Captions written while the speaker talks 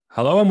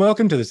Hello and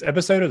welcome to this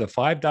episode of the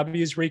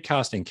 5Ws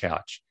Recasting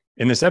Couch.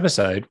 In this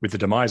episode, with the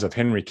demise of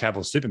Henry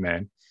Cavill's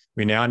Superman,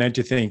 we now need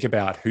to think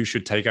about who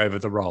should take over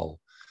the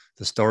role.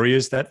 The story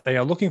is that they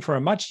are looking for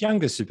a much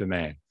younger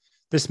Superman.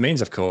 This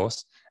means, of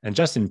course, and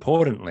just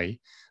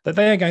importantly, that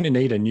they are going to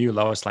need a new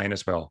Lois Lane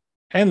as well,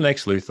 and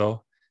Lex Luthor,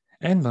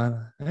 and blah,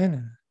 blah, blah.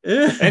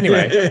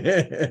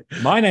 Anyway,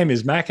 my name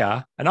is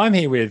Macca, and I'm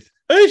here with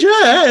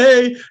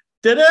AJ.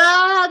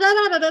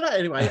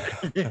 Anyway,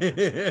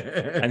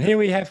 and here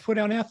we have put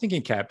on our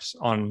thinking caps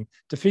on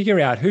to figure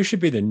out who should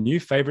be the new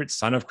favorite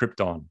son of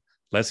Krypton.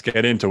 Let's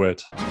get into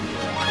it.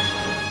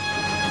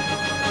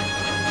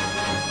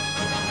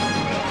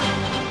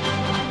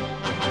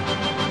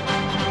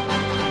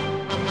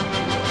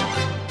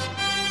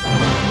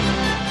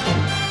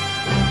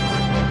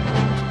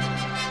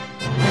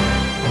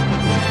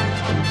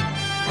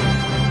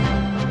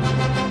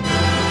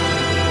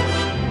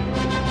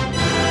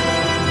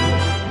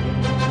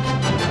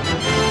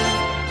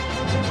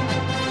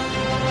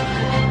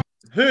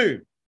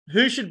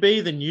 Who should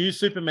be the new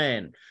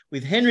Superman?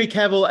 With Henry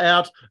Cavill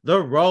out,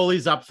 the role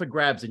is up for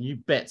grabs, and you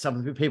bet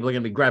some people are going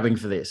to be grabbing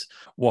for this.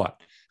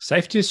 What?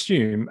 Safe to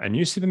assume a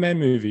new Superman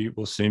movie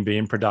will soon be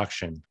in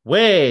production.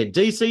 Where?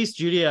 DC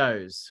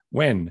Studios.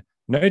 When?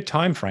 No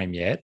time frame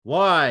yet.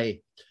 Why?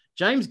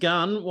 James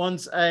Gunn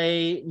wants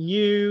a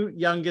new,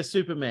 younger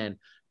Superman,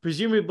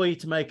 presumably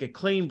to make a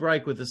clean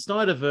break with the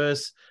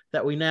Snyderverse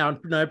that we now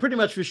know pretty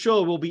much for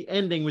sure will be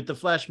ending with the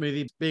Flash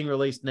movie being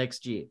released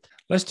next year.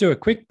 Let's do a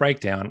quick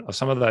breakdown of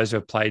some of those who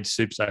have played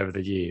Supes over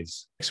the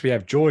years. Next, we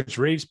have George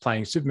Reeves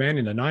playing Superman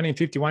in the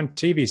 1951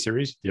 TV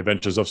series, The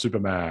Adventures of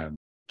Superman.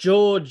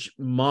 George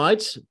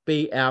might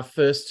be our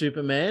first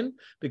Superman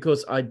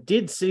because I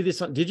did see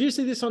this on. Did you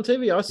see this on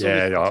TV? I saw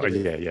this on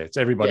TV. Yeah. It's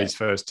everybody's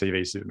first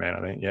TV Superman,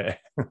 I think. Yeah.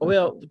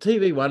 Well,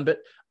 TV one, but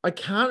I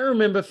can't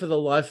remember for the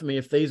life of me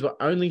if these were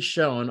only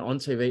shown on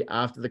TV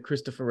after the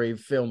Christopher Reeve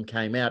film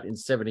came out in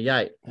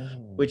 1978,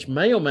 which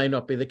may or may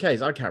not be the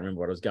case. I can't remember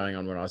what was going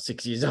on when I was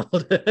 6 years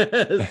old.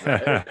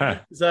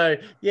 so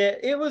yeah,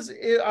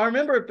 I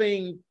remember it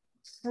being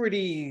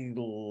pretty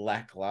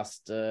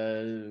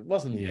lackluster. It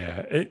wasn't.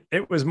 Yeah,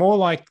 it was more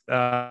like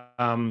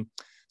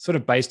sort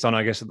of based on,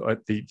 I guess,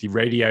 the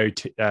radio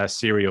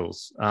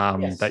serials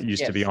that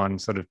used to be on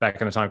sort of back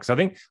in the time. Because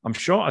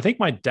I think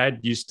my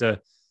dad used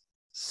to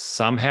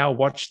somehow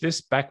watch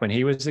this back when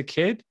he was a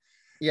kid.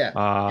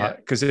 Yeah.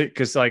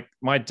 Because like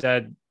my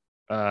dad,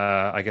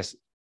 I guess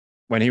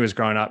when he was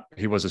growing up,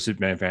 he was a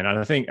Superman fan,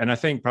 and I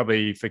think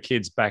probably for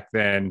kids back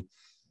then,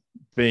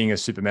 being a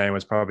Superman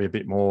was probably a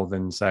bit more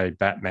than, say,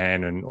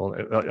 Batman, and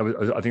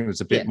I think it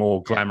was a bit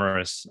more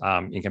glamorous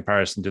in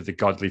comparison to the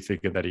godly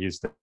figure that he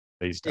is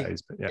these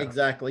days. But yeah,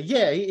 exactly.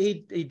 Yeah,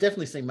 he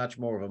definitely seemed much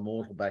more of a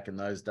mortal back in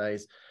those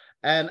days.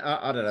 And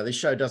I don't know, this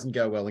show doesn't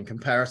go well in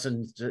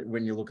comparison to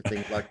when you look at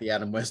things like the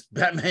Adam West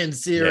Batman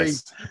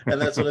series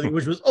and that sort of thing,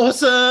 which was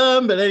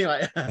awesome. But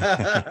anyway,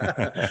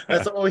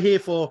 that's what we're here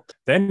for.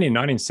 Then in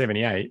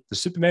 1978, the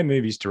Superman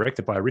movies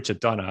directed by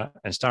Richard Donner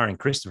and starring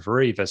Christopher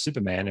Reeve as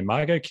Superman and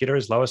Margot Kidder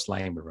as Lois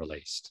Lane were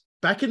released.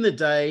 Back in the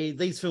day,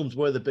 these films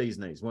were the bee's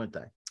knees, weren't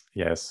they?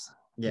 Yes.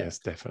 Yeah. Yes,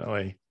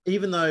 definitely.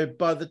 Even though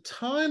by the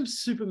time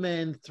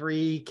Superman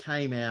 3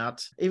 came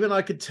out, even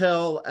I could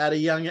tell at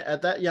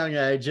that young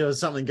age there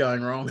was something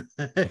going wrong.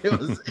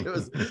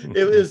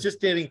 it was just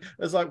getting. It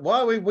was like,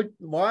 why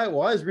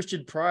is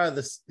Richard Pryor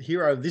the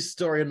hero of this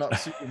story and not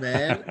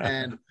Superman?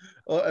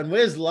 and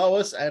where's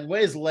Lois and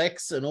where's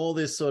Lex and all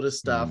this sort of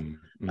stuff.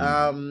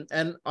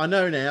 And I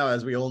know now,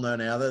 as we all know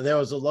now, that there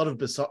was a lot of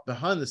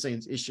behind the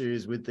scenes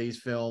issues with these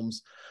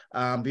films,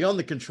 beyond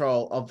the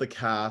control of the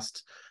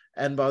cast.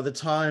 And by the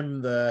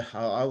time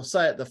I'll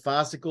say it, the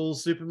farcical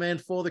Superman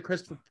 4, The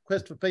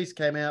Quest for Peace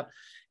came out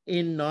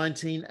in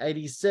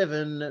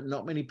 1987,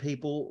 not many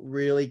people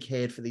really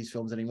cared for these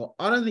films anymore.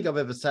 I don't think I've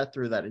ever sat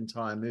through that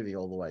entire movie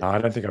all the way. I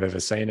don't think I've ever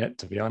seen it,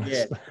 to be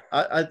honest.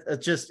 Yeah,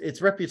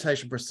 its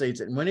reputation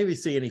precedes it. And whenever you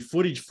see any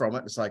footage from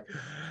it, it's like,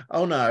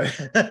 oh no.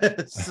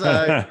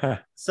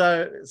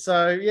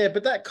 So yeah,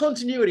 but that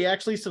continuity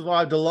actually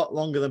survived a lot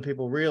longer than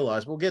people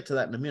realize. We'll get to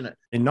that in a minute.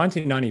 In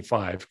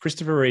 1995,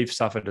 Christopher Reeve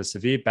suffered a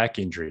severe back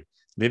injury,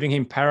 leaving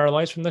him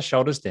paralyzed from the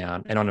shoulders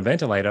down and on a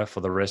ventilator for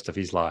the rest of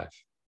his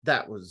life.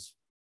 That was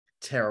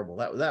terrible.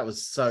 That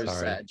was so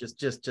sad. Just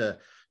to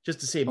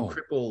see him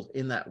crippled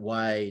in that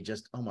way.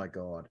 Just, oh my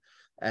God.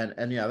 And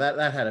you know,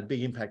 that had a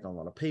big impact on a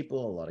lot of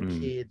people, a lot of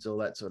kids, all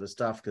that sort of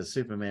stuff, because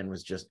Superman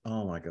was just,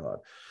 oh my God.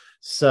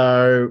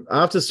 So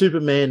after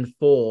Superman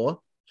 4,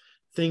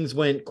 things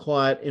went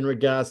quiet in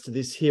regards to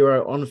this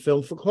hero on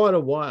film for quite a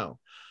while.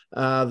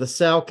 The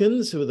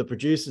Salkins, who are the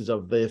producers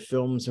of their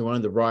films, who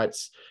own the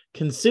rights,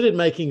 considered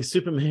making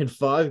Superman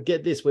 5,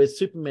 get this, where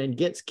Superman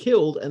gets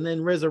killed and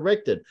then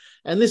resurrected.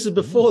 And this is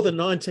before the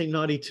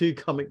 1992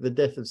 comic, The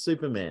Death of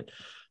Superman.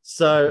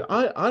 So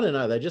I don't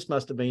know. They just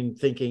must have been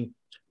thinking,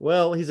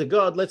 well, he's a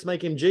god, let's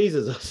make him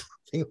Jesus or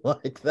something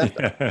like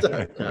that. I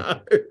don't know.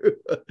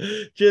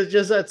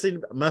 just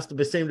that must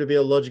have seemed to be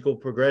a logical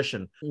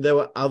progression. There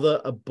were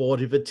other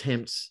abortive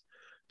attempts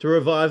to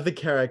revive the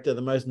character,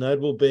 the most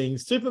notable being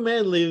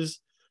Superman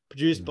Lives,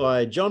 produced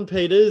by John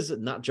Peters,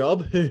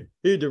 Nutjob,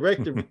 who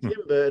directed with Tim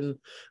Burton,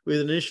 with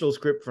an initial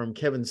script from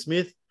Kevin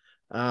Smith.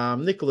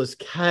 Nicolas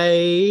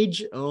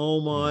Cage,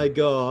 oh my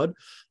God,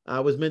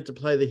 was meant to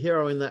play the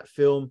hero in that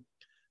film,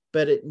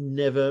 but it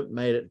never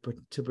made it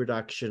to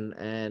production.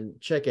 And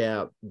check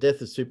out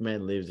Death of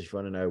Superman Lives if you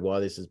want to know why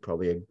this is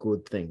probably a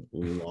good thing.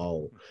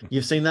 Lol.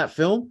 You've seen that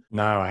film?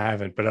 No, I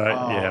haven't. But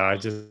I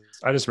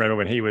just remember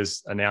when he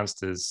was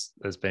announced as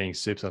being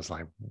Supes, I was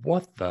like,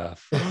 what the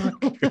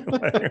fuck?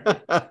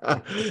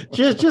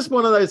 just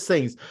one of those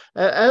things.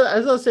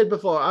 As I said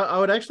before, I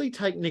would actually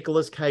take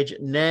Nicolas Cage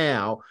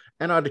now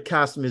and I'd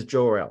cast him as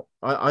Jor-El.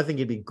 I think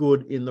he'd be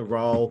good in the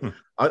role.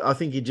 I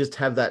think he'd just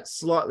have that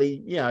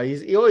slightly,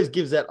 he always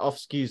gives that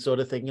off-skew sort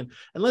of thing. And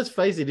let's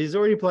face it, he's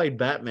already played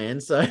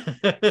Batman. So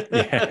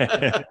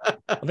yeah.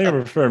 I think I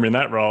prefer him in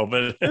that role.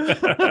 But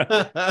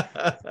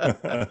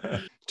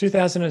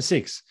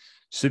 2006,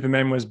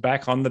 Superman was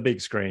back on the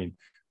big screen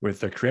with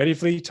the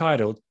creatively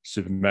titled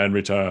Superman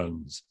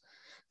Returns.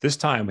 This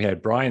time we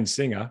had Bryan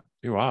Singer,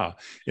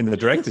 in the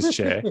director's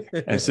chair,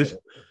 and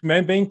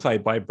Superman being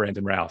played by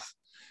Brandon Routh.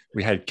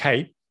 We had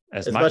Kate,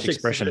 as much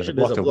expression as a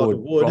block of wood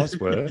was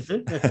worth,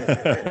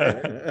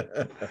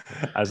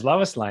 as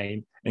Lois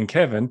Lane, and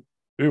Kevin,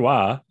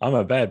 I'm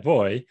a bad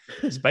boy,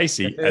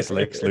 Spacey as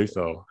Lex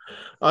Luthor.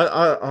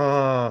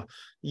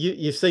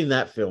 You've seen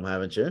that film,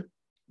 haven't you?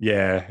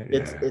 Yeah.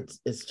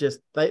 It's just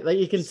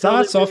you can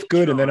starts off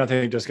good, and then I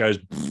think it just goes.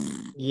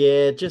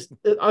 Yeah,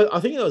 I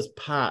think there was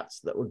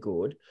parts that were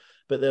good,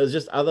 but there was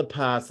just other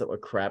parts that were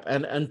crap.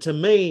 And to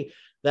me,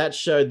 that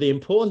showed the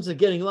importance of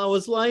getting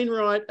Lois Lane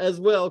right as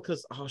well,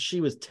 because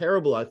she was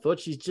terrible. I thought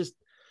she just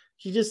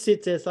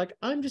sits there. It's like,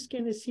 I'm just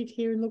going to sit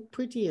here and look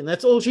pretty, and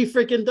that's all she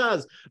freaking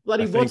does.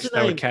 Bloody, what's her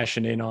name? They were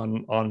cashing in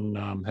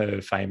on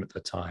her fame at the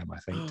time, I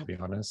think, to be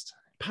honest.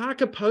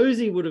 Parker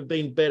Posey would have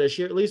been better.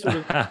 She at least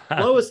would have.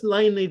 Lois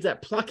Lane needs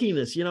that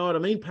pluckiness. You know what I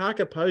mean?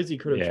 Parker Posey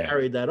could have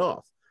carried that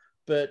off.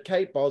 But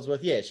Kate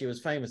Bosworth, she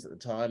was famous at the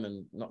time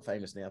and not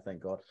famous now,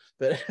 thank God.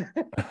 But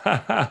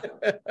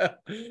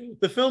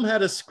the film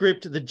had a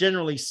script that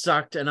generally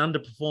sucked and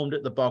underperformed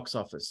at the box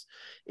office.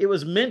 It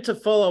was meant to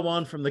follow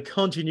on from the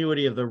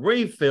continuity of the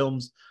Reeve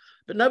films,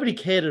 but nobody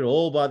cared at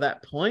all by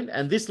that point,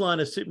 and this line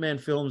of Superman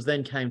films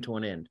then came to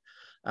an end.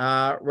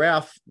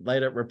 Ralph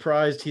later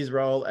reprised his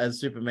role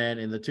as Superman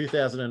in the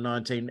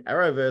 2019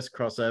 Arrowverse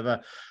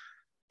crossover,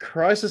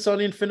 Crisis on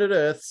Infinite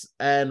Earths,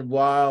 and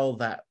while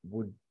that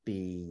would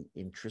be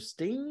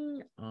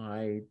interesting,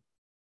 I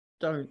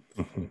don't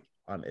think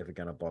I'm ever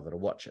going to bother to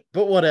watch it,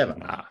 but whatever.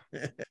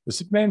 The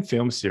Superman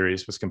film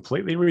series was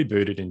completely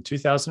rebooted in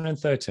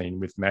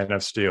 2013 with Man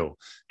of Steel,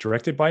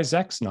 directed by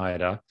Zack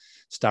Snyder,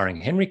 starring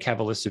Henry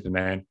Cavill as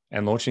Superman,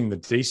 and launching the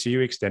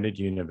DCU Extended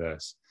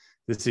Universe.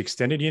 This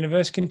extended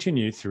universe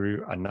continued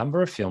through a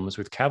number of films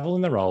with Cavill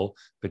in the role,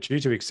 but due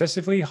to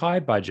excessively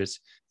high budgets,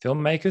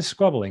 filmmakers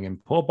squabbling,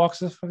 and poor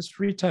box office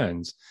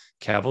returns,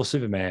 Cavill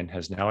Superman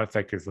has now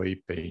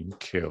effectively been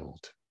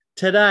killed.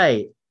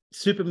 Today,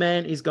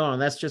 Superman is gone.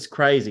 That's just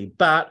crazy.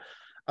 But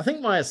I think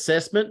my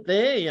assessment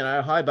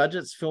there, high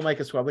budgets,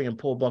 filmmakers squabbling, and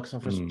poor box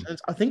office returns,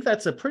 I think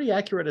that's a pretty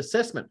accurate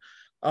assessment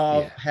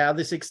of how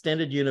this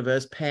extended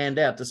universe panned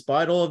out,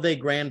 despite all of their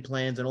grand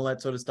plans and all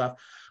that sort of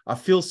stuff. I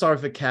feel sorry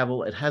for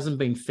Cavill. It hasn't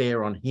been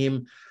fair on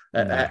him,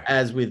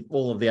 as with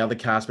all of the other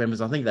cast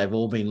members. I think they've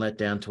all been let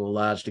down to a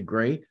large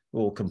degree,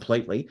 or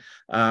completely,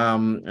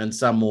 and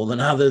some more than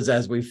others,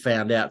 as we've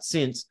found out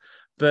since.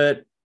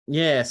 But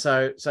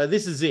so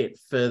this is it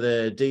for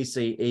the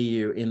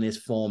DCEU in this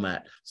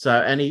format. So,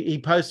 and he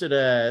posted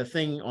a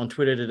thing on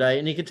Twitter today,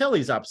 and you can tell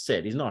he's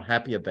upset. He's not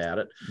happy about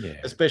it,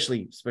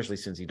 especially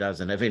since he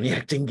doesn't have any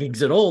acting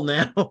gigs at all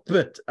now.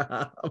 But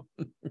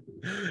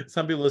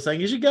some people are saying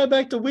you should go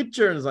back to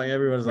Witcher, and it's like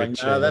everyone's like,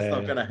 no, that's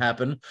not going to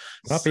happen.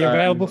 Might be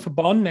available for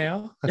Bond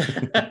now.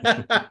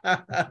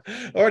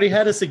 Already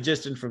had a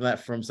suggestion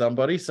from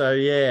somebody. So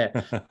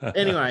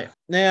anyway,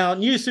 now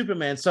new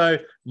Superman. So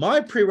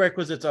my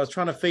prerequisites, I was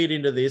trying to feed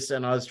into this,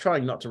 and I was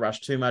trying not to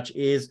rush too much,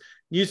 is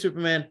new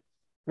Superman,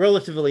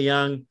 relatively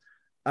young.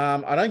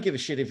 I don't give a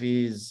shit if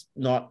he's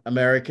not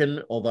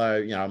American,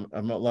 although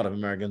a lot of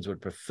Americans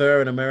would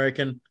prefer an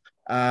American,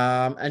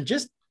 and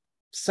just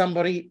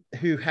somebody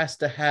who has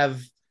to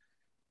have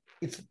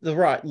it's the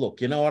right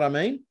look. You know what I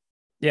mean?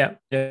 Yeah.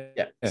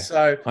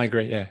 So I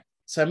agree.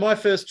 So my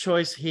first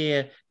choice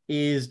here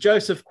is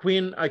Joseph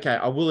Quinn. Okay,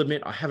 I will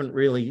admit I haven't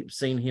really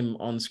seen him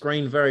on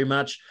screen very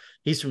much.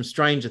 He's from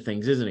Stranger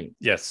Things, isn't he?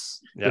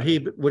 Yes. Would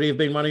he have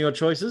been one of your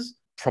choices?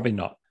 Probably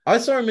not. I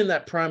saw him in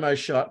that promo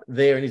shot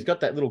there, and he's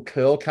got that little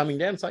curl coming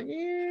down. It's like,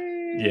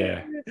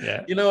 yeah.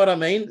 You know what I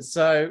mean?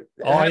 So,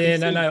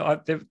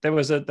 there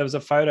was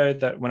a photo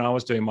that when I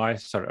was doing my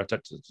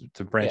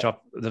to branch off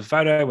the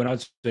photo when I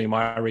was doing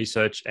my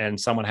research, and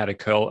someone had a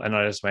curl, and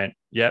I just went,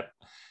 yep,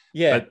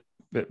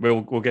 but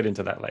we'll get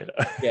into that later.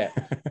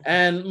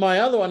 And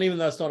my other one, even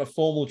though it's not a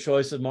formal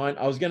choice of mine,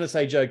 I was going to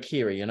say Joe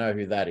Keery. You know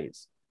who that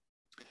is?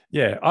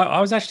 Yeah, I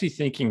was actually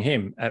thinking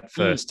him at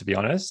first, to be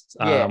honest.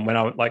 Yeah. When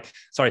I like,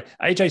 sorry,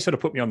 AJ sort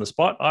of put me on the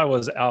spot. I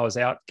was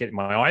out getting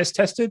my eyes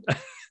tested,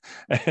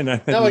 and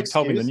then No he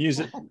told me the excuse.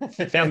 news.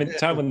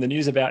 Told me the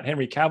news about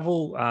Henry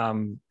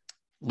Cavill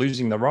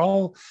losing the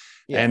role,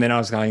 Yeah. and then I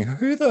was going,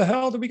 "Who the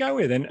hell did we go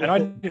with?"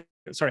 And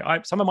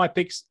some of my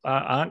picks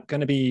aren't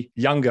going to be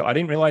younger. I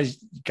didn't realize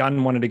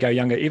Gunn wanted to go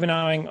younger, even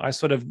knowing I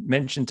sort of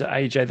mentioned to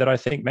AJ that I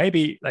think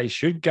maybe they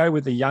should go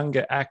with the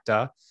younger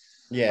actor.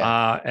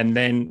 Yeah. And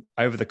then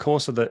over the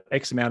course of the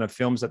X amount of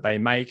films that they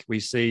make,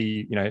 we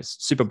see,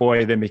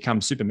 Superboy then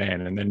becomes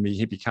Superman, and then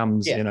he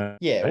becomes, Well,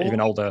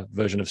 even older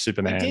version of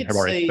Superman,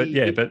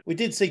 heroic. We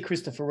did see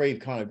Christopher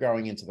Reeve kind of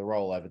growing into the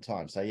role over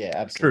time. So yeah,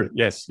 absolutely. True.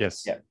 Yes.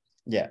 Yeah.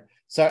 Yeah.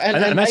 So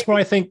and that's where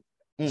I think.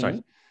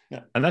 Sorry.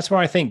 Yeah. And that's where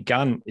I think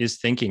Gunn is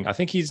thinking. I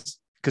think he's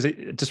because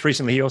just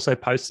recently he also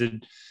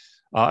posted.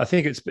 I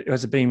think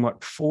has been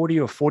 40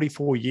 or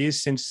 44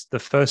 years since the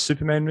first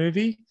Superman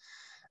movie.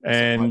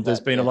 And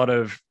there's been a lot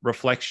of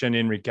reflection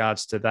in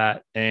regards to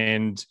that.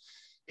 And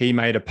he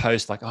made a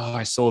post like, "Oh,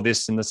 I saw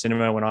this in the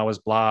cinema when I was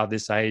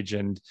this age."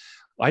 And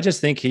I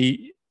just think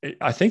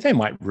I think they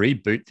might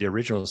reboot the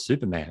original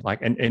Superman.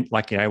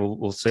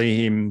 We'll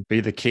see him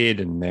be the kid,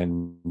 and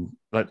then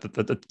like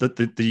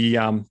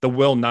the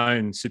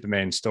well-known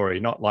Superman story,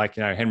 not like,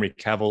 Henry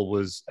Cavill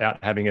was out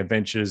having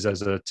adventures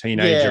as a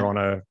teenager on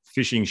a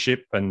fishing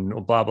ship and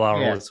blah, blah, all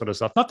that sort of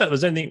stuff. Not that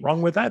there's anything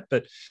wrong with that,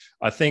 but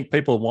I think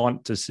people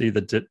want to see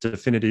the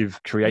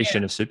definitive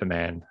creation of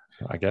Superman,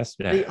 I guess.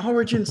 Yeah. The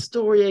origin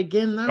story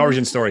again, though.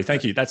 Origin story.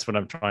 Thank you. That's what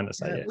I'm trying to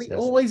say. We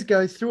always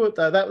go through it,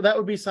 though. That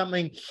would be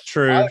something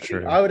true.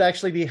 I would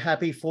actually be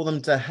happy for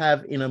them to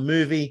have in a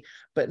movie,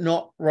 but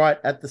not right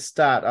at the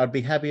start. I'd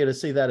be happier to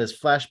see that as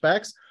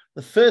flashbacks.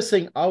 The first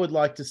thing I would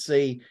like to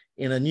see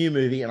in a new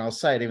movie, and I'll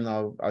say it even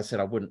though I said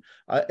I wouldn't,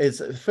 is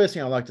the first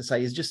thing I'd like to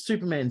say is just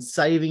Superman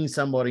saving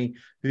somebody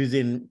who's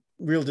in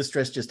real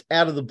distress just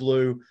out of the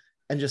blue,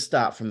 and just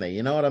start from there.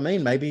 You know what I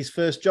mean? Maybe his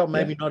first job,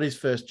 maybe not his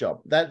first job.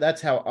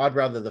 That's how I'd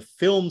rather the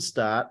film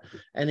start.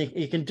 And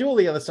you can do all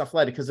the other stuff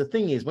later, because the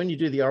thing is, when you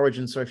do the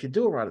origin, so if you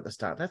do it right at the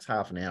start, that's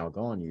half an hour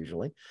gone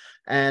usually.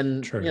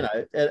 And, True.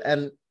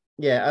 And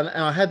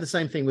I had the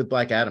same thing with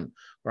Black Adam,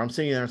 where I'm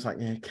sitting there and it's like,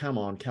 yeah, come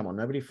on.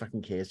 Nobody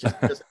fucking cares.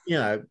 Just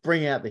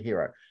bring out the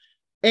hero.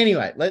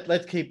 Anyway,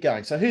 let's keep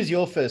going. So who's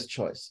your first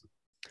choice?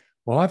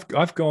 Well,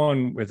 I've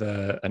gone with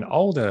an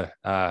older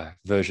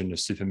version of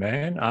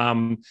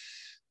Superman.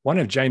 One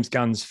of James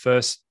Gunn's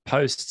first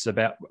posts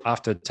about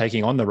after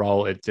taking on the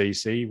role at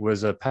DC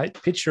was a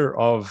picture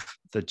of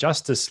the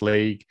Justice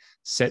League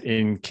set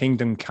in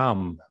Kingdom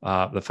Come,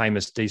 the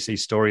famous DC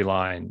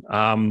storyline,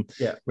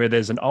 where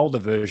there's an older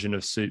version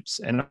of Supes.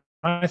 And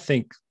I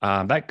think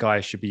that guy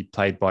should be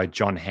played by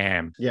John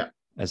Hamm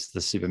as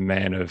the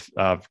Superman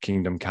of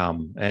Kingdom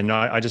Come. And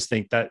I just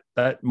think that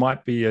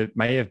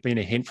may have been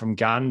a hint from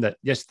Gunn that,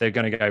 yes, they're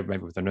going to go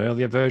maybe with an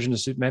earlier version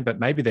of Superman, but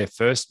maybe their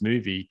first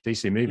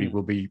DC movie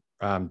will be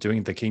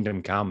doing the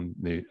Kingdom Come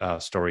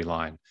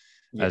storyline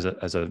as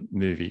a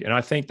movie. And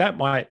I think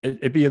that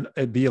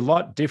it'd be a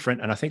lot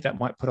different. And I think that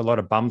might put a lot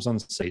of bums on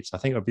seats. I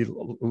think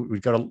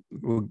we've got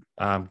to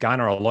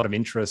garner a lot of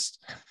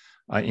interest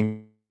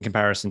in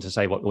comparison to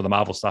say the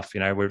Marvel stuff.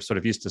 We're sort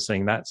of used to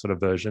seeing that sort of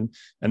version.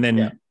 And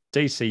then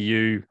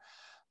DCU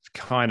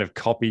kind of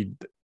copied,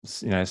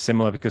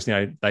 similar, because,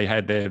 they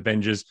had their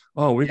Avengers.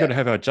 Oh, we've got to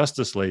have our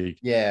Justice League.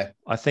 Yeah.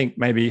 I think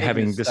maybe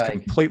having this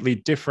completely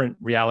different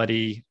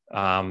reality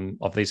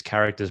of these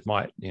characters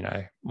might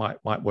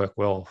work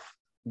well.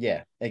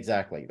 Yeah,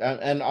 exactly.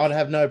 And I'd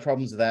have no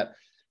problems with that.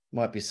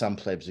 Might be some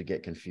plebs who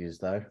get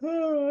confused, though.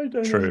 Oh, I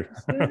don't True.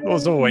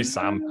 There's always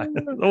some.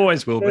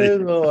 Always will be.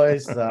 There's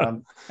always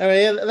some.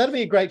 Anyway, that'd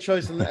be a great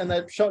choice. And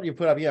that shot you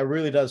put up,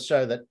 really does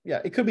show that,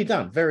 it could be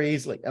done very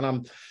easily. And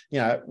I'm,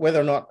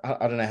 whether or not,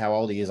 I don't know how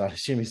old he is. I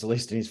assume he's at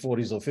least in his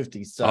 40s or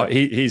 50s. So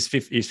he's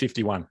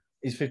 51.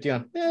 He's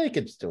 51. Yeah, he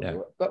could still do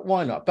it. But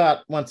why not?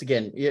 But once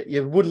again,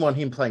 you wouldn't want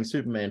him playing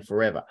Superman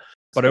forever.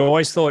 But I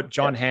always thought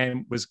John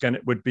Hamm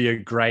would be a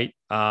great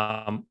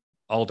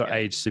older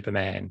age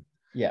Superman.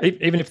 Yeah.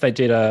 Even if they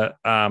did a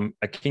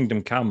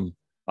Kingdom Come,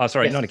 not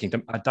a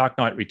Kingdom, a Dark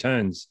Knight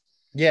Returns.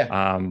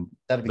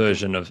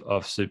 Version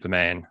of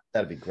Superman.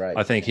 That'd be great.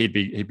 I think he'd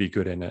be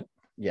good in it.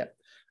 Yeah.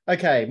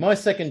 Okay, my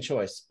second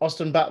choice,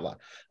 Austin Butler.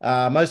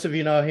 Most of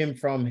you know him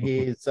from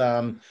his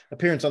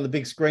appearance on the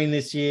big screen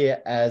this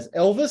year as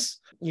Elvis.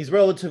 He's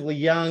relatively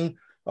young.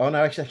 Oh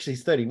no, actually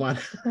he's 31.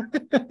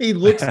 He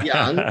looks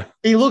young.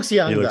 He looks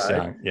young.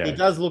 He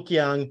does look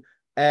young.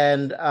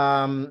 And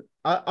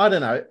I don't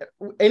know.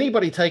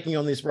 Anybody taking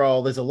on this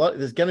role, there's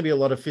going to be a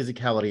lot of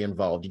physicality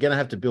involved. You're going to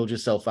have to build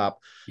yourself up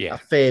a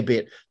fair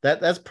bit.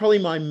 That's probably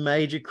my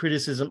major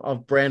criticism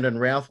of Brandon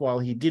Routh. While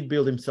he did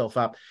build himself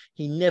up,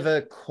 he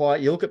never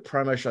quite, you look at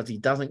promo shots, he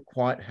doesn't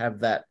quite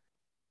have that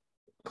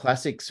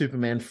classic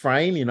Superman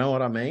frame. You know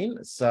what I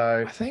mean?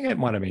 So I think it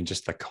might have been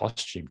just the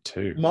costume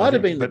too. Might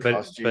have been the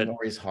costume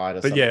or his height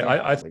or something. Yeah,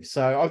 I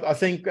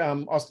think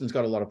Austin's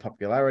got a lot of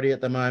popularity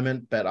at the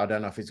moment, but I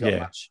don't know if he's got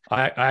much.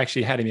 I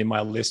actually had him in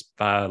my list,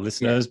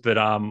 listeners, but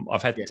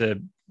I've had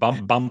to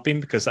bump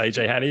him because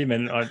AJ had him,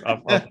 and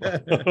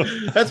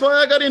that's why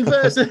I got in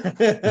first.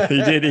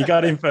 He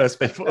got in first,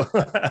 people.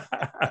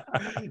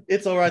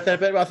 It's all right,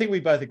 but I think we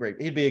both agree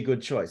he'd be a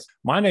good choice.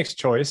 My next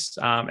choice,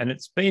 and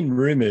it's been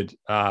rumored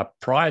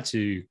prior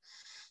to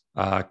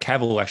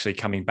Cavill actually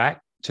coming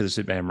back to the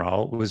Superman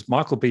role, was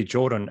Michael B.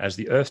 Jordan as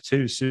the Earth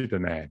 2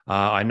 Superman.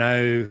 I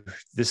know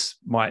this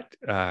might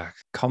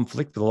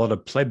conflict with a lot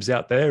of plebs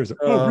out there.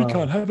 We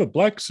can't have a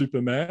black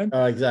Superman.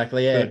 Oh,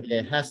 exactly. Yeah,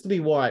 it has to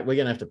be white. We're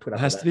going to have to put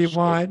up with that. It has to be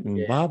white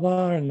and blah,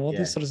 blah, and all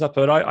this sort of stuff.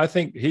 But I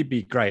think he'd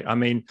be great. I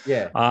mean,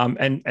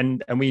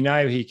 and we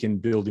know he can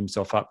build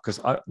himself up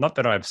because not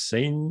that I've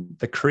seen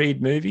the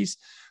Creed movies,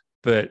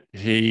 but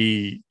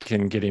he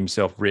can get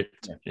himself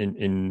ripped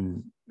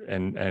in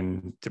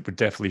and it would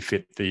definitely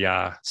fit the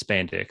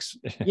spandex.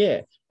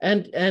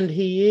 and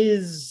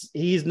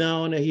he's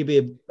known. He'd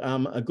be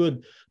a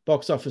good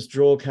box office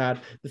draw card.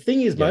 The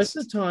thing is, most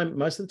of the time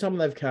when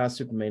they've cast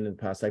Superman in the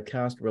past, they've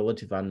cast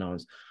relative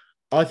unknowns.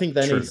 I think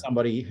they need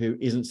somebody who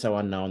isn't so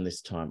unknown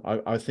this time.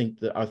 I think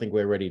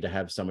we're ready to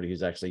have somebody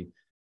who's actually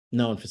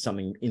known for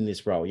something in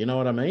this role. You know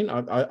what I mean?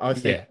 I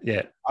think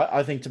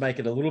I think to make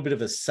it a little bit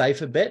of a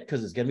safer bet,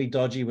 because it's going to be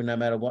dodgy no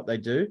matter what they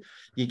do.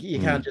 You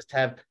can't just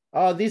have,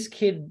 this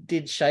kid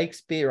did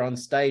Shakespeare on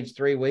stage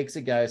 3 weeks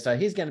ago, so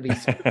he's going to be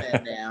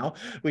Superman now,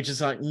 which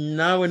is like,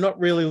 no, we're not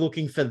really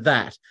looking for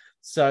that.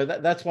 So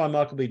that's why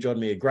Michael B.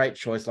 Jordan be a great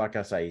choice. Like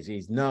I say,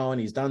 he's known,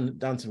 he's done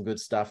some good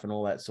stuff and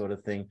all that sort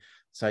of thing.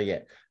 So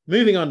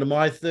moving on to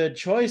my third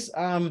choice.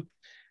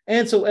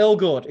 Ansel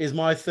Elgort is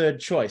my third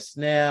choice.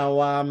 Now,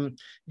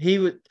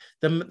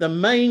 the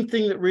main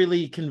thing that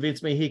really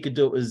convinced me he could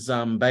do it was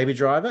Baby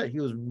Driver. He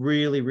was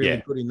really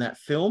good in that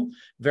film.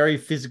 Very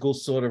physical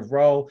sort of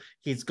role.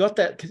 He's got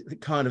that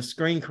kind of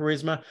screen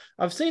charisma.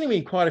 I've seen him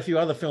in quite a few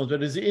other films,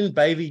 but as in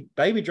Baby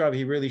Driver,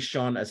 he really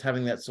shone as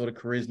having that sort of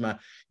charisma.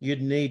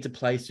 You'd need to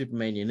play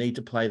Superman. You need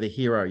to play the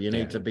hero. You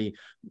need to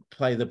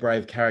play the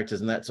brave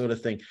characters and that sort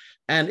of thing.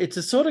 And it's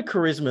a sort of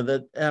charisma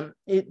that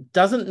it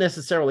doesn't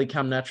necessarily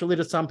come naturally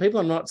to some people.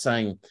 I'm not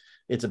saying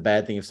it's a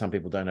bad thing if some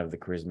people don't have the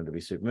charisma to be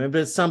Superman,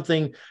 but it's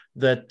something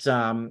that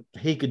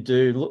he could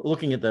do.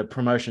 Looking at the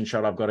promotion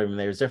shot I've got him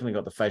there, he's definitely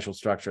got the facial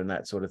structure and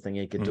that sort of thing.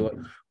 He could do it.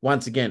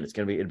 Once again,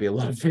 it'd be a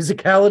lot of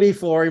physicality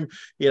for him.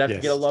 He'd have to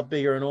get a lot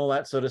bigger and all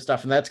that sort of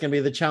stuff. And that's going to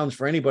be the challenge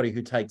for anybody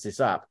who takes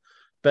this up.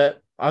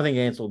 But I think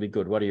Ansel will be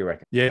good. What do you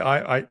reckon?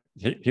 Yeah,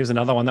 here's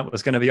another one that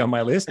was going to be on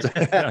my list.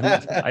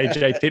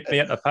 AJ pipped me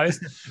at the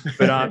post,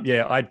 but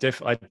I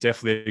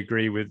definitely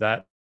agree with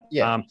that.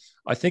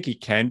 I think he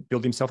can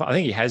build himself up. I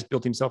think he has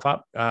built himself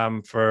up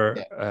for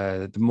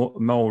the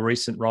more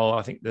recent role.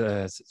 I think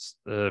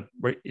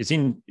is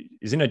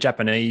in a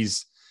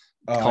Japanese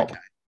cop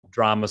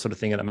drama sort of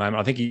thing at the moment.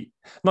 I think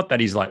not that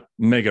he's like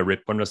mega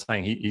ripped, but I'm just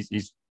saying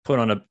he's put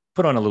on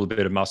a little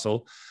bit of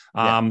muscle.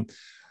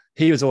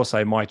 He was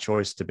also my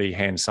choice to be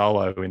Han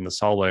Solo in the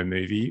Solo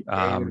movie. He would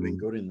have been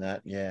good in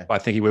that. Yeah, I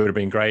think he would have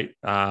been great.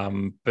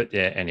 But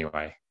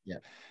anyway.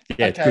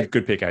 Okay.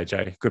 Good pick,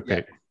 AJ. Good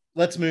pick.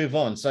 Let's move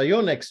on. So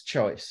your next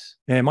choice.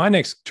 Yeah, my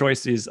next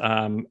choice is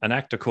an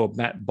actor called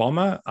Matt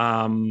Bomer.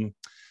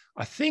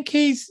 I think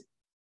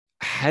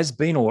has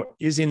been or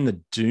is in the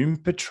Doom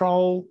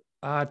Patrol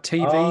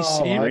TV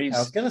series. I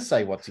was going to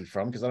say, what's he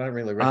from? Because I don't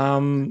really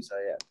recognize him. So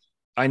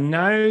I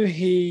know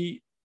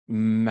he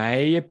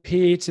may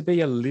appear to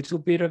be a little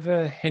bit of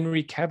a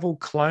Henry Cavill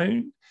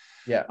clone.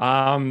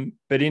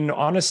 But in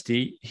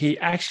honesty,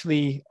 I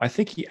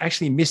think he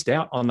actually missed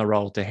out on the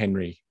role to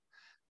Henry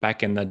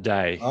back in the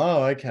day.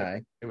 Oh,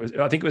 okay.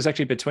 I think it was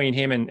actually between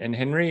him and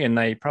Henry, and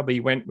they probably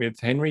went with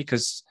Henry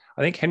because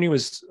I think Henry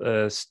was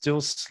still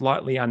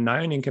slightly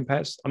unknown in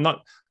comparison. I'm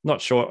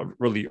not sure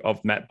really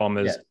of Matt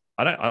Bomer's.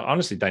 I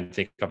honestly don't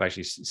think I've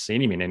actually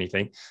seen him in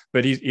anything,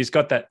 but he's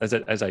got that, as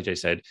AJ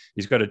said,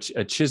 he's got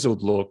a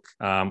chiseled look,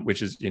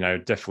 which is,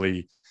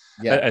 definitely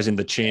as in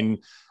the chin,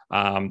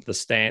 the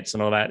stance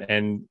and all that.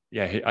 And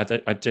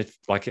I just,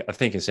 like I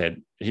think I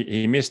said,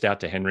 he missed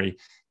out to Henry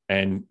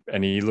and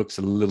he looks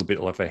a little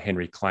bit like a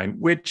Henry clone,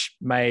 which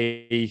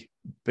may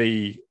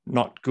be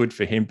not good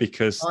for him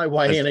because I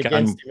weigh in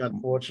against him,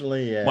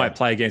 unfortunately. Might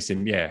play against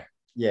him. Yeah.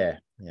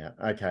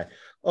 Okay.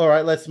 All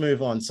right, let's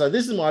move on. So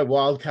this is my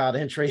wild card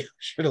entry.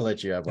 Should have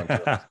let you have one.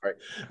 Sorry.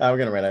 We're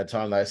going to run out of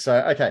time though. So,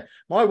 okay.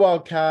 My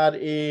wild card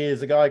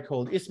is a guy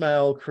called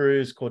Ismael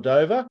Cruz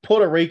Cordova,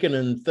 Puerto Rican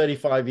and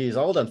 35 years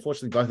old.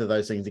 Unfortunately, both of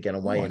those things are going to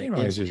weigh in.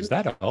 Is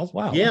that old?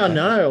 Wow. Yeah, okay. I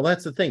know. Well,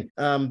 that's the thing.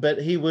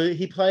 But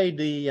he played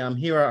the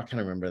hero. I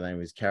can't remember the name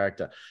of his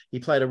character. He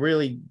played a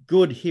really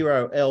good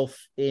hero elf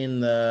in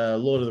the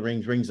Lord of the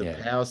Rings of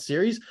Power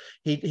series.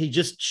 He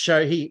just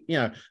showed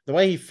the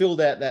way he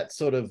filled out that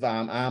sort of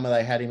armor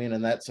they had him in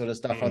and that sort of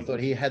stuff. I thought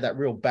he had that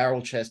real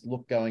barrel chest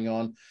look going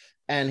on,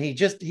 and he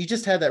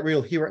just had that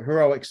real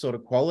heroic sort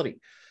of quality.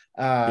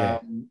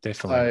 Definitely.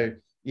 So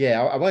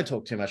yeah, I won't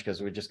talk too much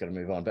because we're just going to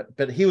move on.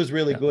 But he was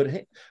really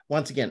good.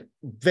 Once again,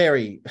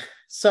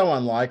 so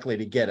unlikely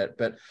to get it.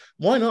 But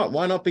why not?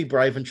 Why not be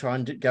brave and try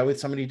and go with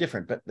somebody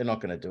different? But they're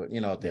not going to do it.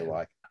 You know what they're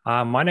like.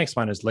 My next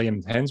one is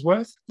Liam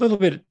Hemsworth. A little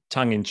bit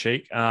tongue in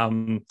cheek.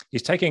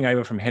 He's taking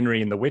over from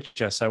Henry in The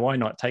Witcher, so why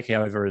not take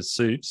over as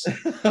Supes?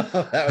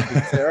 That would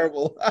be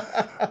terrible.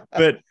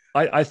 But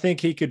I think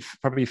he could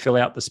probably fill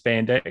out the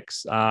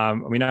spandex.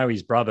 We know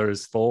his brother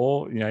is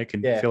Thor.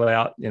 Can fill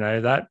out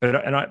that.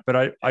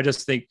 But I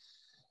just think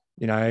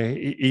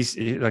he's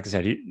like I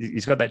said,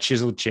 he's got that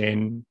chiseled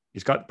chin.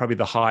 He's got probably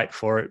the height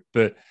for it.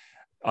 But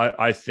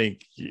I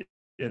think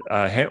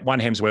one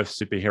Hemsworth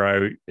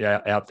superhero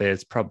out there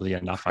is probably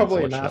enough.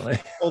 Probably unfortunately.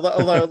 enough.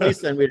 Although at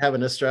least then we'd have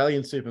an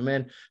Australian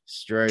Superman.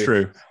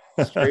 True.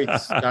 Street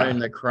Stone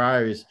the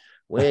Crows.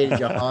 Where did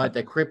you hide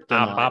the Krypton?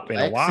 Up and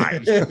away.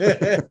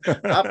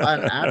 Up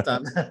and at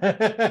them.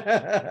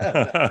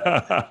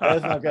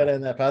 Let's not go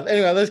down that path.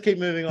 Anyway, let's keep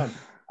moving on.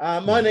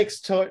 My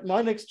next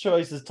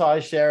choice is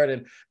Ty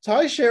Sheridan.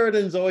 Ty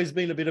Sheridan's always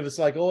been a bit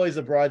of always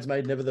a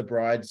bridesmaid, never the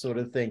bride sort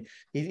of thing.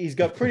 He's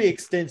got pretty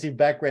extensive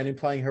background in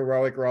playing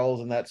heroic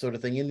roles and that sort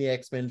of thing in the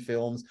X-Men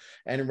films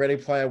and in Ready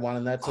Player One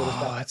and that sort of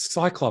stuff. It's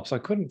Cyclops. I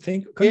couldn't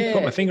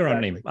put my finger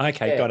on him.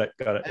 Okay, got it.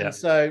 And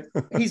so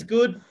he's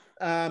good.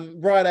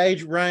 Right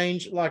age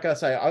range, like I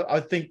say, I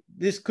think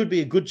this could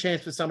be a good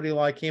chance for somebody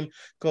like him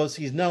because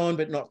he's known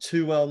but not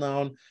too well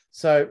known.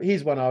 So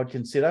he's one I would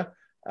consider.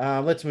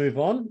 Let's move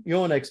on.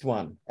 Your next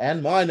one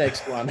and my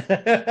next one.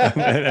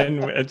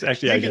 and it's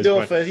actually you can do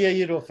it first. Yeah,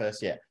 you do it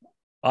first. Yeah.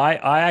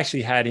 I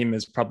actually had him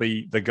as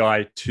probably the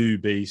guy to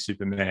be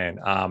Superman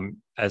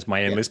as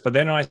my end list, but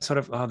then I sort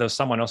of there was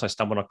someone else I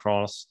stumbled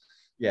across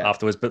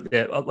afterwards.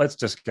 But let's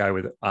just go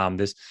with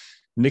this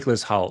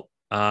Nicholas Hoult.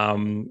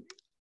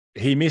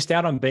 He missed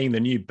out on being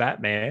the new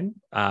Batman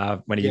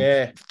when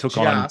he took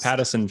on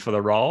Patterson for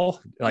the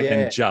role,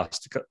 and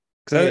just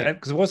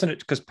because wasn't it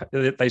because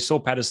they saw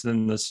Patterson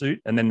in the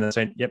suit and then they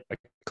said, "Yep,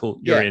 cool,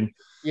 you're in."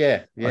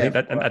 I think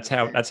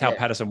that's how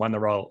Patterson won the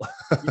role.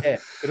 But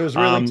it was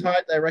really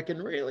tight. They reckon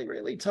really,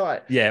 really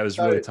tight. Yeah, it was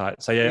really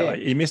tight. So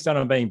he missed out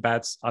on being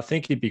Bats. I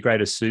think he'd be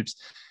great as Supes.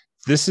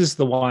 This is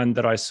the one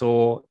that I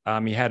saw.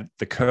 He had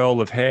the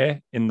curl of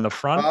hair in the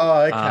front.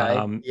 Oh,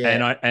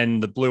 okay.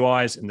 And the blue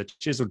eyes and the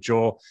chiseled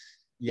jaw.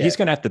 Yeah. He's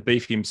going to have to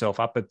beef himself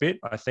up a bit,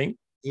 I think.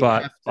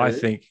 I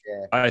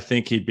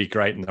think he'd be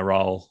great in the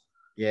role.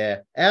 Yeah.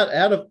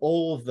 Out of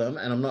all of them,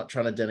 and I'm not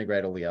trying to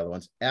denigrate all the other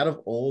ones, out of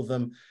all of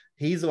them,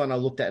 he's the one I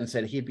looked at and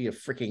said he'd be a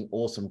freaking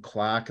awesome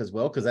Clark as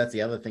well, because that's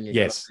the other thing.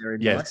 Yes.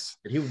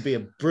 He would be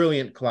a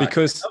brilliant Clark.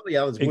 Because some of the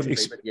others wouldn't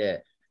be, but yeah.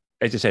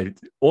 As you said,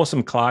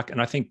 awesome Clark.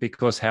 And I think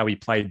because how he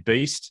played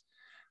Beast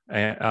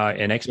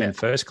in X-Men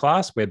First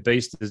Class, where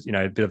Beast is,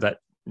 a bit of that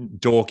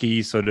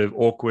dorky, sort of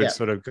awkward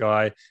sort of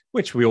guy,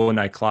 which we all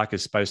know Clark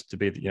is supposed to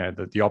be,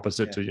 the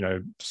opposite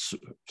to,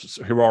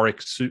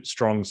 heroic,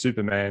 strong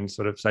Superman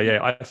sort of. So,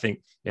 I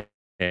think,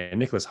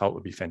 Nicholas Hoult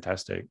would be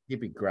fantastic.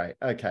 He'd be great.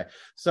 Okay.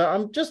 So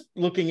I'm just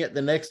looking at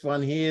the next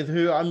one here,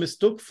 who I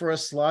mistook for a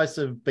slice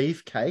of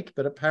beefcake,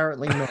 but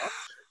apparently not.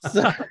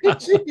 So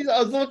geez, I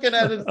was looking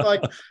at it, it's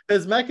like,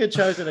 has Macca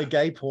chosen a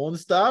gay porn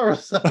star or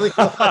something like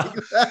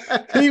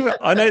that?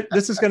 I know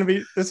this is going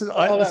to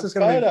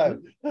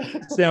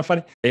sound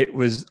funny. It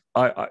was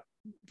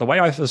the way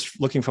I was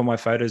looking for my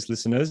photos,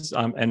 listeners,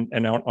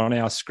 and on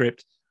our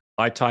script,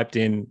 I typed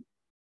in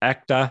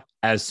actor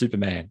as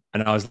Superman,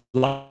 and I was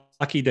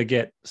lucky to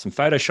get some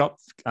Photoshop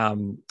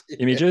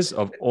images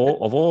of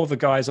all the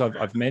guys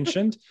I've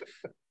mentioned,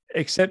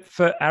 except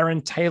for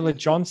Aaron Taylor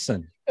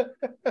Johnson.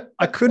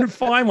 I couldn't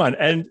find one.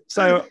 And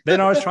so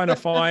then I was trying to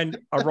find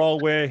a role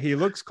where he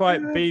looks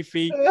quite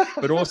beefy,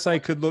 but also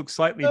could look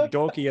slightly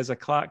dorky as a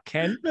Clark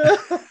Kent.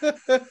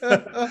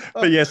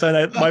 But yes, I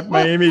know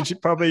my image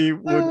probably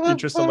would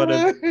interest a lot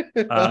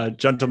of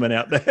gentlemen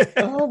out there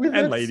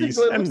and ladies.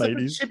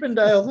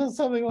 Chippendales or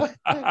something like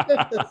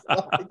that.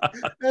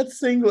 That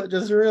singlet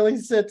just really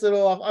sets it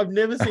off. I've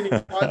never seen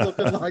him quite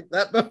looking like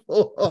that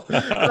before.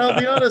 And I'll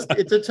be honest,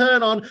 it's a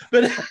turn on,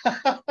 but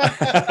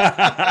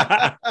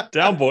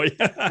down boy.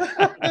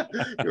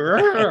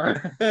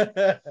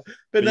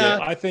 But no,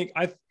 I think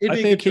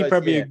he'd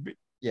probably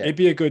he'd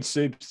be a good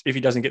Supes if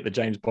he doesn't get the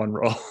James Bond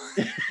role.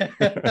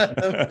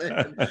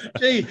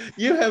 Gee,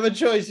 you have a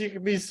choice. You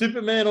can be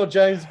Superman or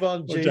James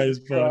Bond. James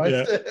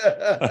Bond,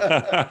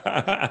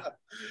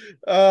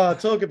 Oh,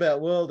 talk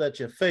about world at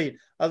your feet.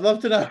 I'd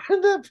love to know.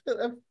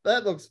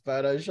 That looks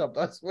photoshopped.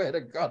 I swear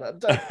to God, I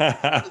don't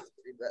that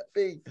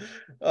big.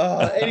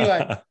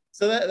 Anyway.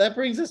 So that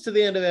brings us to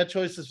the end of our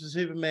choices for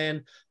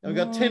Superman. And we've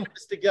got 10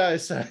 minutes to go.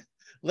 So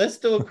let's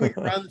do a quick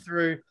run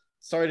through.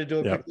 Sorry to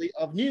do it quickly.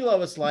 Of new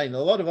Lois Lane. A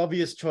lot of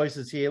obvious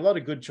choices here. A lot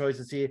of good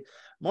choices here.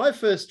 My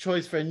first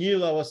choice for a new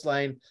Lois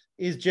Lane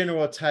is Jenna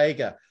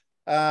Ortega.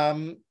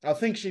 I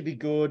think she'd be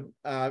good.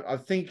 I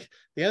think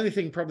the only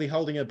thing probably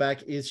holding her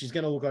back is she's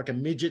going to look like a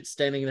midget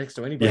standing next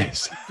to anybody.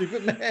 Yes.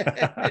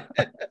 Superman.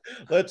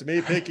 Let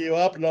me pick you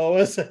up,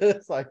 Lois.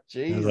 It's like,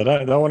 geez. I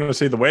don't want to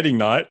see the wedding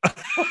night.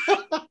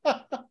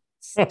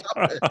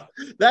 Stop it.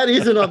 That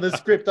isn't on the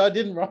script. I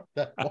didn't write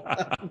that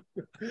one.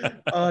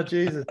 Oh,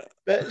 Jesus.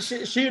 But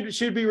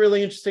she'd be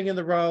really interesting in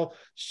the role.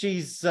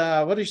 She's,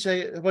 what did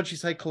she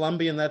say?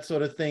 Colombian, that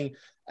sort of thing.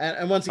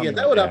 And once again,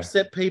 that would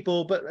upset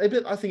people, but I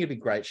think it'd be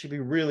great. She'd be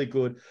really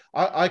good.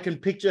 I can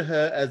picture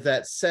her as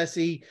that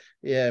sassy,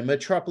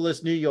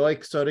 metropolis, New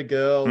York sort of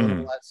girl and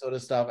all that sort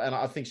of stuff. And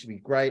I think she'd be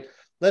great.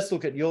 Let's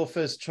look at your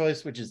first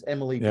choice, which is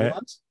Emily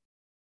Blunt.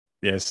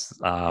 Yes,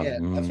 I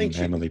think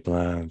Emily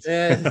Blunt.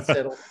 Yeah,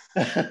 settle.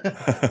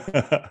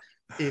 But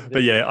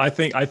yeah, I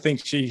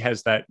think she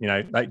has that,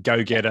 that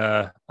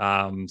go-getter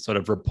sort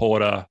of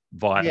reporter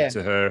vibe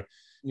to her.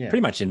 Yeah.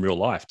 Pretty much in real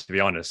life, to be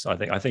honest.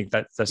 I think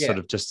that's sort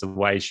of just the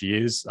way she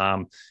is.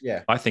 I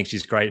think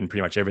she's great in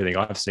pretty much everything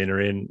I've seen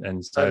her in.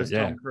 And so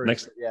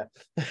next,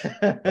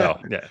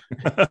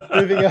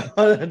 moving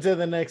on to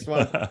the next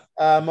one.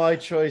 My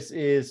choice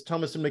is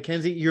Thomasin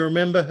McKenzie. You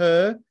remember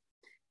her?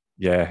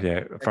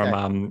 Yeah.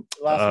 From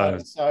Last Night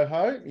in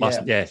Soho.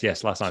 Last Night in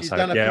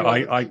Soho.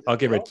 Yeah, I'll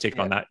give her a tick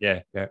on that. Yeah.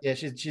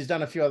 She's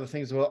done a few other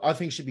things as well. I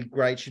think she'd be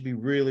great. She'd be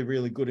really,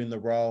 really good in the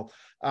role.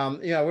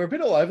 We're a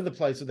bit all over the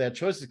place with our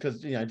choices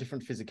because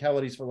different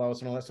physicalities for Lois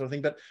and all that sort of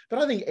thing. But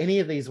I think any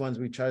of these ones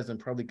we've chosen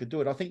probably could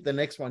do it. I think the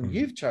next one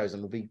you've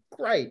chosen will be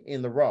great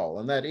in the role,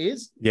 and that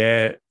is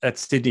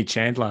that's Sydney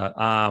Chandler.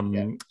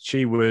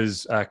 She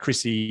was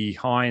Chrissy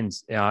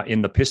Hines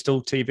in the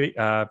Pistol TV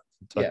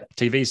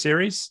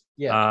series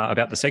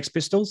about the Sex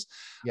Pistols.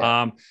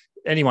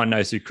 Anyone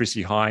knows who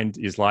Chrissy Hines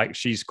is like.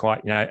 She's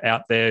quite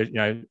out there,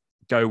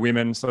 go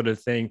women sort of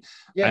thing.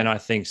 And I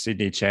think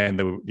Sydney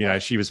Chandler,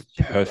 she was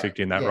perfect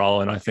in that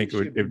role, and I think it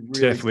would really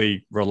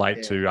definitely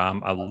relate to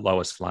a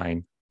Lois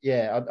Lane.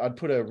 Yeah, I'd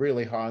put her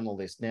really high on the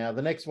list. Now,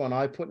 the next one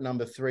I put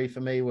number 3 for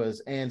me was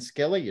Anne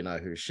Skelly. You know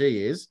who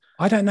she is?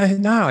 I don't know.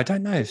 No, I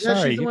don't know.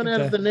 Sorry. She's the one out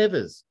of the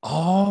Nevers.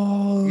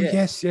 Oh,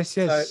 yes. So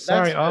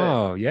sorry.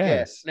 Oh,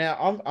 yes.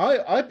 Now,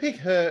 I pick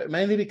her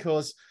mainly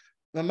because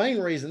the main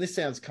reason, this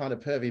sounds kind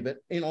of pervy, but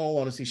in all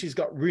honesty, she's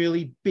got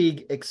really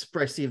big,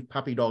 expressive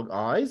puppy dog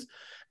eyes.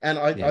 And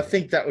I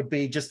think that would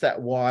be just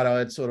that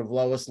wide-eyed sort of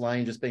Lois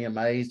Lane, just being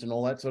amazed and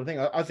all that sort of thing.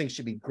 I think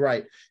she'd be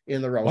great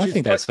in the role. Well, I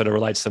think that sort of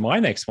relates to my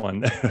next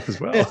one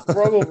as well.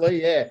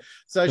 Probably, yeah.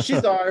 So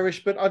she's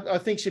Irish, but I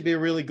think she'd be a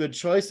really good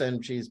choice,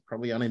 and she's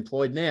probably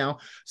unemployed now.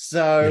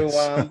 So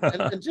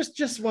and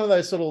just one of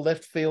those sort of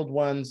left field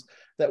ones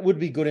that would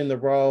be good in the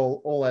role,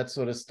 all that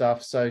sort of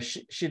stuff. So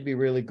she'd be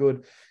really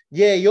good.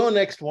 Yeah, your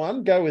next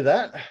one, go with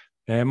that.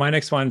 Yeah, my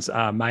next one's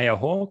Maya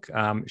Hawke.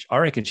 I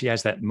reckon she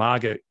has that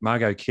Margot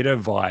Kidder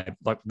vibe,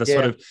 like the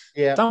sort of,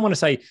 I don't want to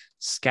say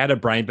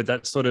scatterbrain, but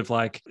that sort of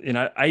like,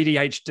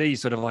 ADHD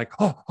sort of like,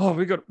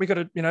 we got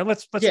to,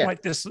 let's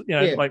make this,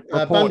 like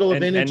report bundle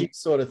of energy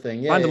sort of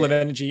thing. Bundle of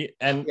energy.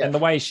 And the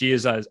way she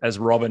is as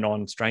Robin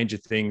on Stranger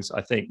Things,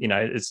 I think,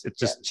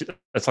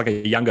 it's like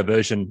a younger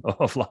version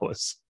of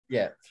Lois.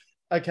 Yeah.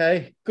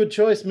 Okay, good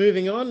choice.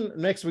 Moving on.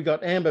 Next, we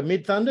got Amber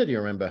Midthunder. Do you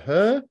remember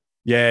her?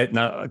 Yeah,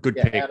 no, good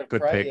pick.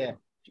 Good pick. Yeah.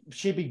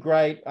 She'd be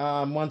great.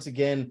 Once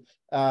again,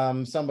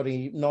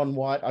 somebody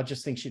non-white. I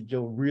just think she'd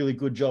do a really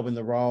good job in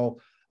the role.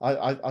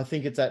 I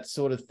think it's that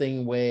sort of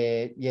thing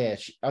where,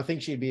 I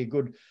think she'd be a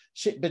good.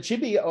 She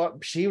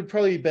would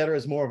probably be better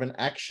as more of an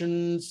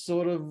action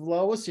sort of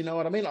Lois. You know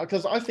what I mean?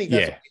 Because I think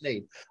that's what we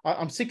need.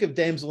 I'm sick of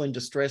damsel in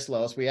distress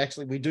Lois.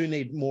 We do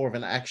need more of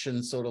an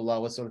action sort of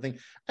Lois sort of thing.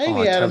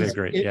 Amy Adams,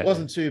 it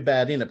wasn't too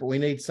bad in it, but we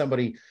need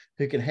somebody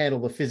who can handle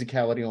the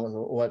physicality and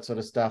all that sort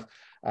of stuff.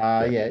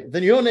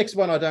 Then your next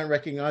one I don't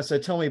recognize, so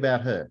tell me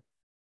about her.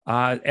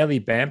 Ellie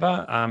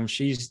Bamber.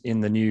 She's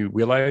in the new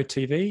Willow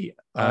TV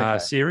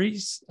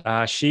series.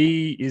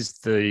 She is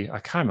I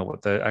can't remember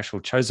what the actual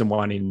chosen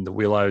one in the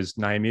Willow's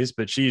name is,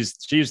 but she's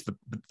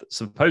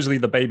supposedly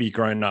the baby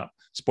grown up.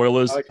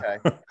 Spoilers. Okay.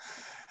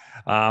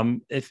 But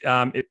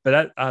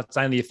that's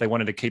only if they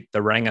wanted to keep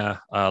the Ranger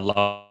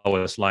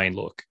Lois Lane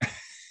look.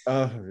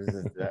 Oh,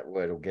 that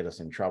word will get us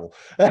in trouble.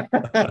 But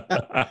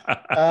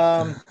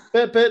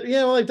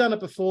they've done it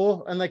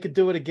before, and they could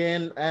do it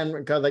again,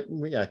 and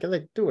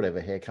they do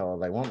whatever hair color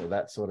they want with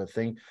that sort of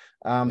thing.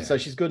 So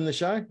she's good in the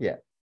show.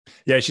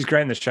 Yeah, she's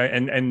great in the show,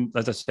 and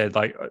as I said,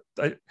 like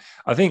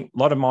I think a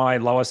lot of my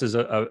Loises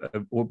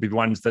would be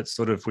ones that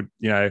sort of would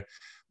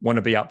want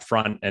to be up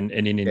front and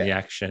in the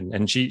action,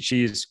 and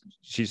she's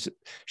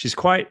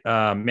quite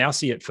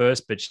mousy at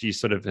first, but she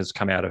sort of has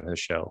come out of her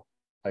shell.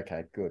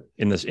 Okay, good.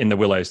 In the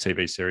Willows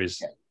TV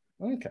series. Yeah.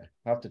 Okay,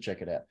 I'll have to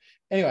check it out.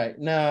 Anyway,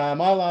 now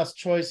my last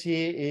choice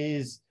here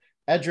is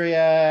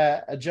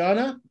Adria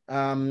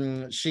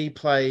Arjona. She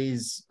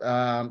plays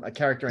a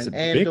character in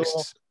Andor.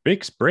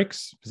 Bricks?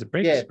 Is it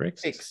Bricks? Yeah,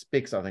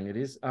 Bix, I think it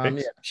is.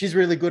 She's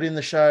really good in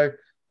the show.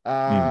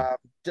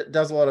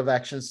 Does a lot of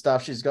action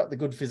stuff. She's got the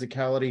good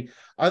physicality.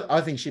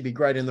 I think she'd be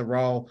great in the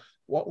role.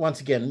 Once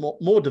again,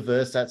 more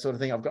diverse, that sort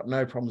of thing. I've got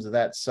no problems with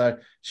that. So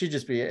she'd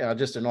just be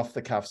just an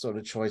off-the-cuff sort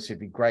of choice who'd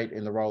be great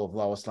in the role of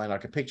Lois Lane. I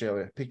could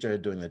picture her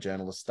doing the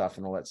journalist stuff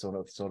and all that sort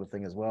of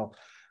thing as well.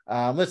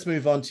 Let's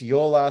move on to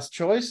your last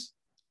choice.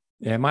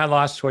 Yeah, my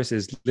last choice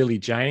is Lily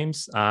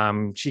James.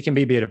 She can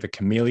be a bit of a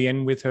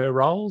chameleon with her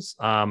roles,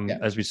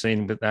 as we've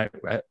seen with that,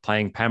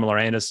 playing Pamela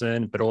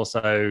Anderson, but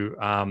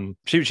also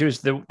she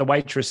was the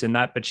waitress in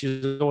that, but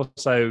she's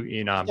also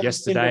in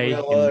Yesterday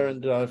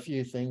and a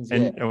few things.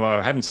 And well,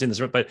 I haven't seen this,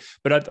 but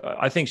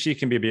I think she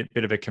can be a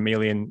bit of a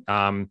chameleon.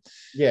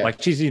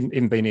 Like she's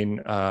even been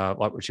in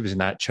like she was in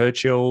that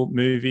Churchill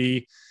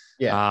movie,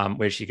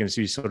 where she can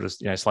be sort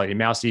of slightly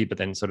mousy, but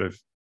then sort of.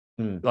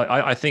 Like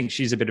I think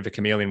she's a bit of a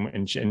chameleon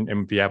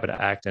and be able to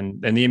act,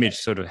 and the image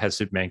sort of has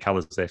Superman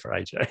colors there for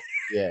AJ.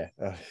 Yeah,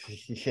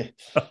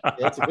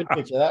 it's a good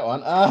picture, that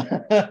one.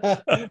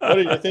 What are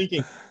you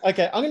thinking?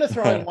 Okay, I'm going to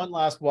throw in one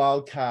last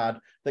wild card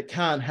that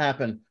can't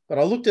happen, but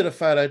I looked at a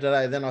photo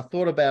today, then I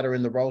thought about her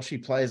in the role she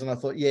plays, and I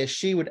thought, yeah,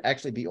 she would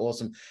actually be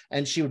awesome,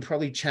 and she would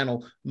probably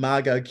channel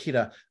Margot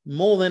Kidder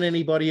more than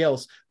anybody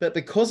else, but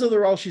because of the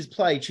role she's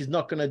played, she's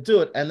not going to do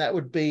it, and that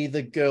would be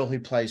the girl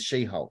who plays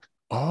She-Hulk.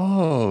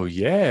 Oh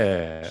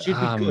yeah, she'd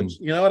be good.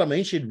 You know what I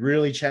mean? She'd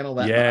really channel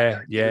that. Yeah,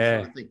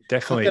 definitely.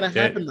 Not going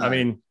to happen. Though. I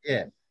mean,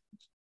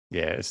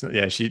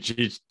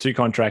 she's too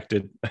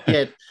contracted.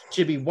 Yeah,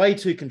 she'd be way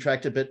too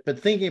contracted. But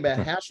thinking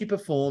about how she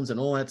performs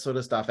and all that sort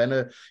of stuff,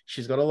 and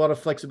she's got a lot of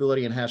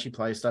flexibility in how she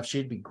plays stuff.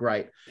 She'd be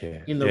great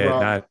in the role.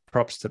 No,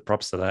 props to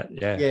that.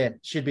 Yeah,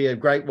 she'd be a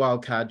great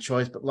wild card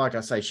choice. But like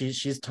I say,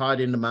 she's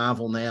tied into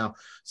Marvel now,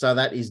 so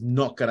that is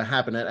not going to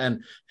happen.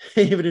 And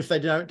even if they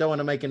don't want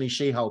to make any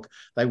She-Hulk,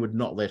 they would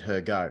not let her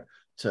go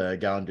to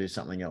go and do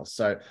something else.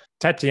 So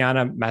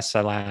Tatiana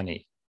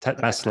Maslany.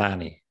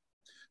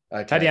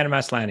 Okay. Tatiana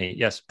Maslany,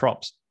 yes,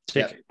 props.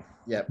 Yep.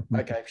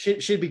 Okay.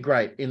 She'd be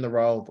great in the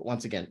role, but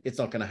once again, it's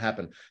not going to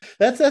happen.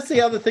 That's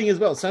the other thing as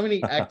well. So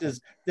many actors,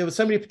 there were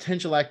so many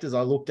potential actors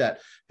I looked at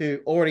who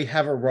already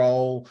have a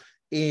role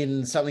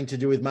in something to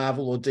do with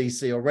Marvel or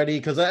DC already.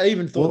 Because I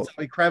even thought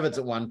Zoe Kravitz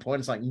at one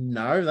point. It's like,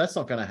 no, that's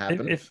not going to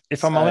happen.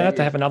 If I'm allowed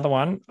to have another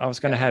one, I was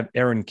going to have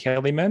Erin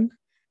Kellyman.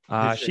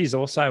 She's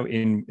also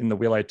in the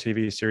Willow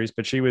TV series,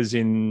 but she was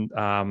in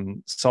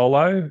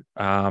Solo,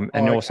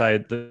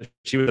 also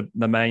she was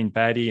the main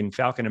baddie in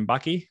Falcon and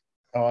Bucky.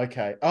 Oh,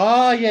 okay.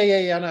 Oh,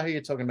 yeah. I know who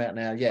you're talking about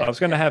now. Yeah, I was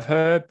going to have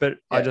her, but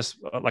I just,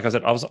 like I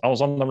said, I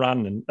was on the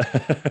run,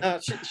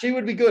 and she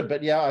would be good.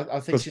 But yeah, I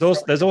think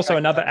there's also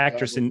another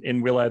actress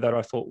in Willow that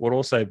I thought would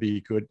also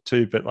be good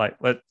too. But like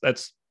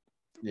that's.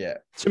 Yeah,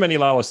 too many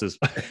Loises.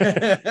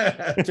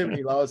 Too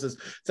many Loises.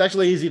 It's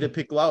actually easy to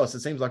pick Lois. It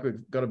seems like we've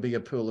got a bigger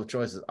pool of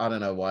choices. I don't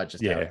know why.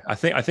 I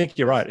think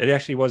you're right. It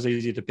actually was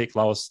easier to pick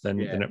Lois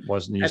than it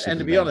was New Superman. And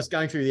to be honest,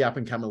 going through the up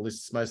and coming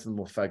lists, most of them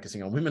were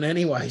focusing on women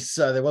anyway,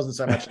 so there wasn't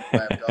so much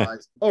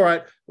guys. All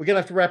right, we're gonna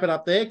have to wrap it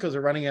up there because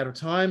we're running out of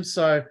time.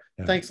 So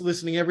thanks for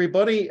listening,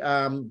 everybody.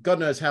 God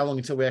knows how long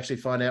until we actually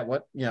find out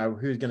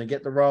who's going to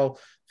get the role.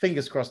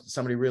 Fingers crossed it's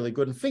somebody really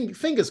good, and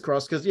fingers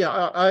crossed because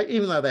I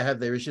even though they have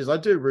their issues, I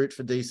do root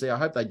for DC. I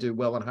hope they do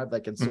well and hope they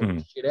can sort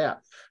this shit out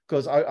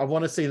because I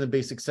want to see them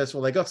be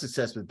successful. They got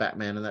success with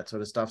Batman and that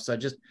sort of stuff. So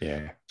just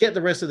get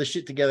the rest of the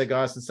shit together,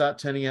 guys, and start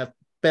turning out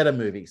better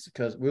movies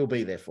because we'll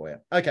be there for you.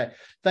 Okay,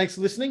 thanks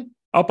for listening.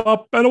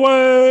 Up and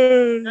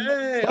away.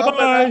 Hey,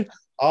 bye.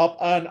 Up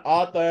and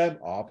at them.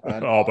 Up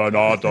and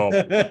at them.